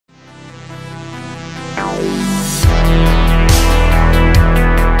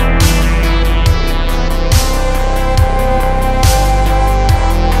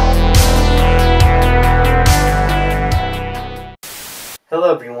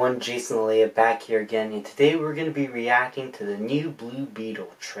everyone, Jason Alea back here again, and today we're going to be reacting to the new Blue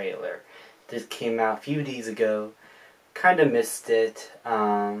Beetle trailer. This came out a few days ago, kind of missed it,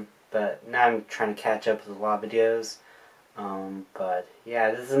 but now I'm trying to catch up with a lot of videos. But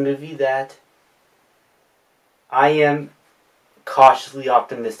yeah, this is a movie that I am cautiously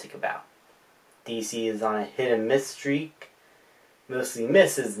optimistic about. DC is on a hit and miss streak, mostly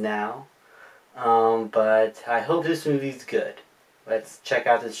misses now, but I hope this movie's good. Let's check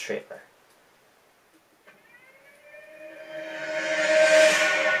out this trailer.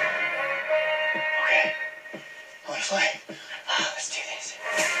 Okay. Wanna fly? Let's do this.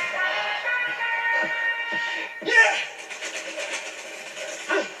 Yeah!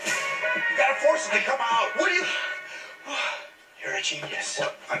 You gotta force it to come out. What do you... You're a genius.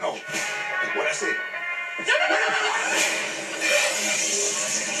 What? I know. What'd I say?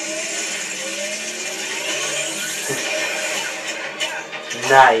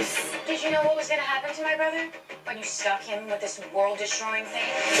 Nice. Did you know what was going to happen to my brother when you stuck him with this world-destroying thing?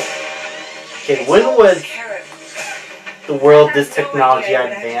 Okay, when was the world this technology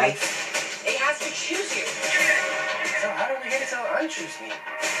advanced? It has to choose you. So how do we get it to unchoose me?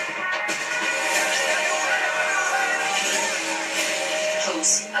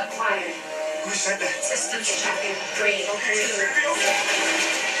 Host acquired. Who said that? Systems tracking 3, 2.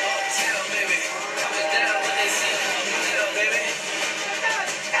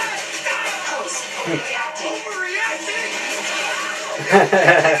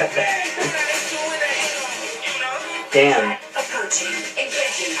 Damn. Approaching.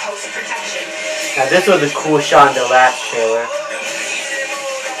 Engaging host protection. Now this was a cool shot in the last trailer.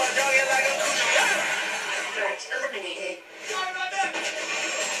 Threat eliminated. What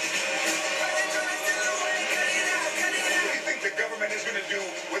do you think the government is gonna do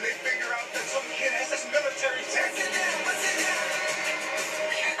when they figure out that some kid has this military tech? We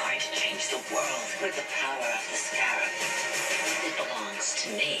are going to change the world with the power of the scarab. It belongs to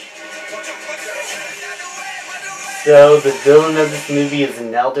me. So the villain of this movie is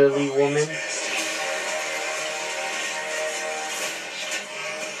an elderly woman.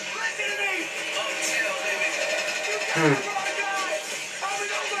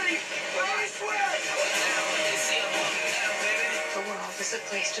 The world is a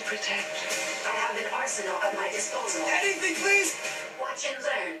place to protect. I have an arsenal at my disposal. Anything, please? Watch and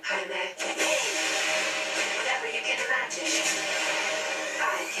learn, Jaime. Whatever you can imagine,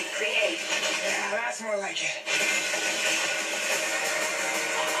 I can create. Yeah, that's more like it.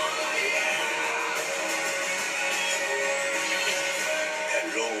 That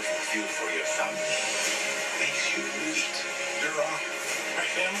love you feel for your family makes you weak. You're wrong. My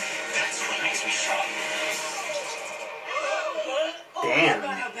family? That's what makes me strong. Damn.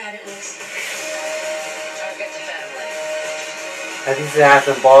 How bad it looks. Target the family. I think they have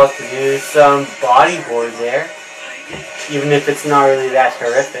some balls to do some bodyboard there, even if it's not really that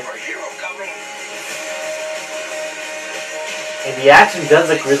horrific. And the action does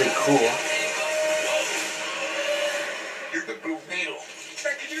look really cool. You're the Blue Beetle.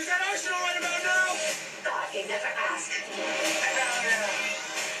 I could use that arsenal right about now. God, you never ask.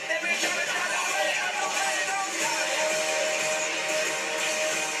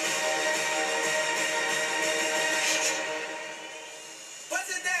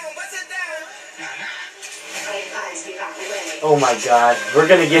 I advise we back away. Oh my god, we're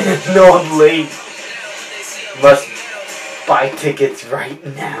gonna get no late. Must buy tickets right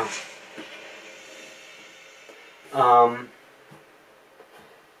now.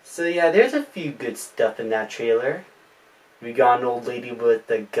 So yeah, there's a few good stuff in that trailer. We got an old lady with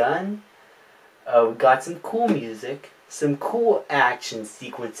a gun. We got some cool music. Some cool action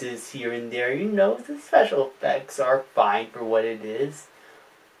sequences here and there. You know, the special effects are fine for what it is.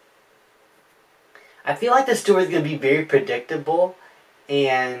 I feel like the story is going to be very predictable,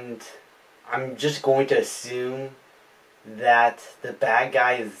 and I'm just going to assume that the bad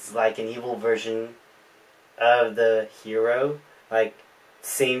guy is like an evil version of the hero, like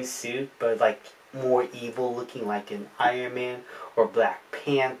same suit but like more evil looking, like an Iron Man or Black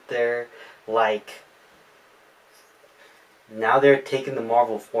Panther. Like, now they're taking the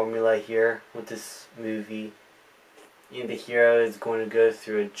Marvel formula here with this movie, and the hero is going to go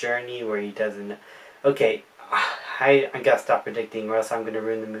through a journey where he doesn't... Okay, I gotta stop predicting or else I'm going to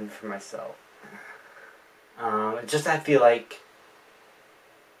ruin the movie for myself. Just I feel like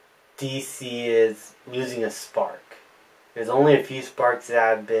DC is losing a spark. There's only a few sparks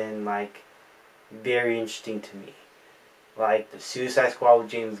that have been like very interesting to me. Like the Suicide Squad with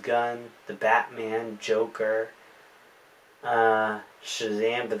James Gunn, the Batman, Joker,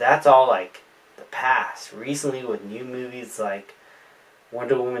 Shazam, but that's all like the past. Recently with new movies like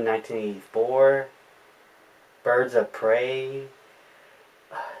Wonder Woman 1984, Birds of Prey,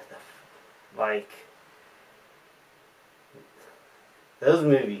 like, those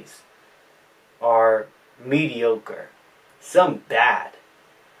movies are mediocre. Some bad.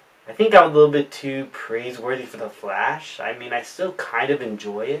 I think I was a little bit too praiseworthy for The Flash. I mean, I still kind of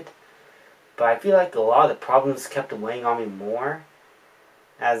enjoy it, but I feel like a lot of the problems kept weighing on me more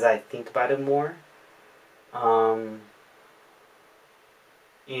as I think about it more.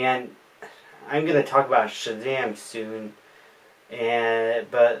 And I'm gonna talk about Shazam soon,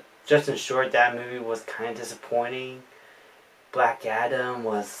 but just in short, that movie was kind of disappointing. Black Adam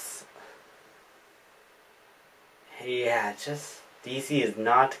was, yeah, just DC is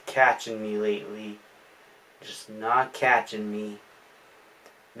not catching me lately. Just not catching me.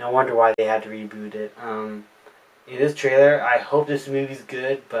 No wonder why they had to reboot it. In this trailer, I hope this movie's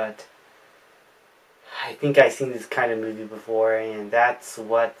good, but I think I've seen this kind of movie before, and that's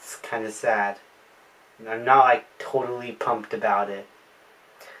what's kind of sad. I'm not like totally pumped about it.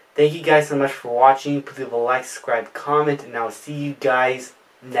 Thank you guys so much for watching. Please leave a like, subscribe, comment, and I'll see you guys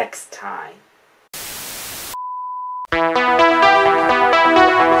next time.